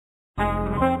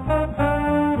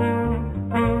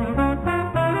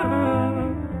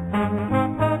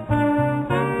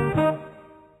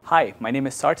Hi, my name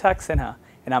is Sarthak Sinha,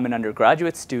 and I'm an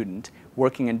undergraduate student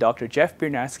working in Dr. Jeff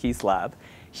Biernacki's lab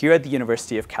here at the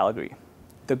University of Calgary.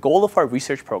 The goal of our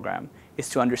research program is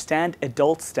to understand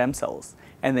adult stem cells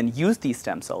and then use these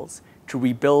stem cells to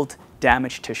rebuild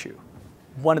damaged tissue.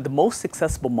 One of the most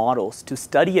accessible models to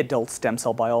study adult stem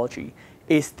cell biology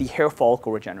is the hair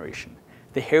follicle regeneration.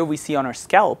 The hair we see on our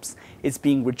scalps is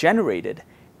being regenerated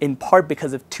in part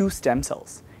because of two stem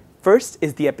cells. First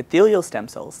is the epithelial stem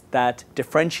cells that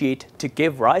differentiate to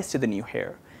give rise to the new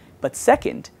hair. But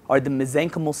second are the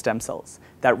mesenchymal stem cells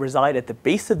that reside at the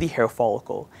base of the hair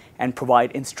follicle and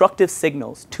provide instructive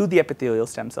signals to the epithelial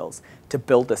stem cells to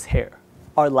build this hair.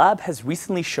 Our lab has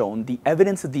recently shown the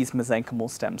evidence of these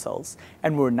mesenchymal stem cells,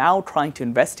 and we're now trying to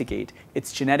investigate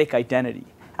its genetic identity,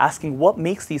 asking what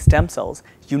makes these stem cells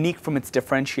unique from its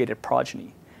differentiated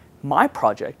progeny. My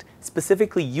project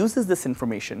specifically uses this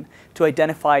information to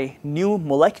identify new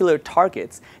molecular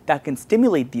targets that can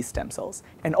stimulate these stem cells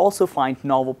and also find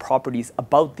novel properties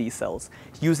about these cells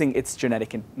using its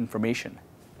genetic information.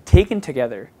 Taken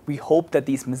together, we hope that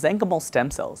these mesenchymal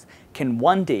stem cells can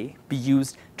one day be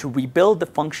used to rebuild the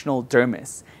functional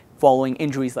dermis following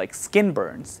injuries like skin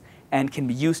burns, and can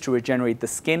be used to regenerate the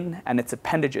skin and its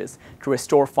appendages to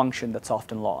restore function that's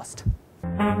often lost.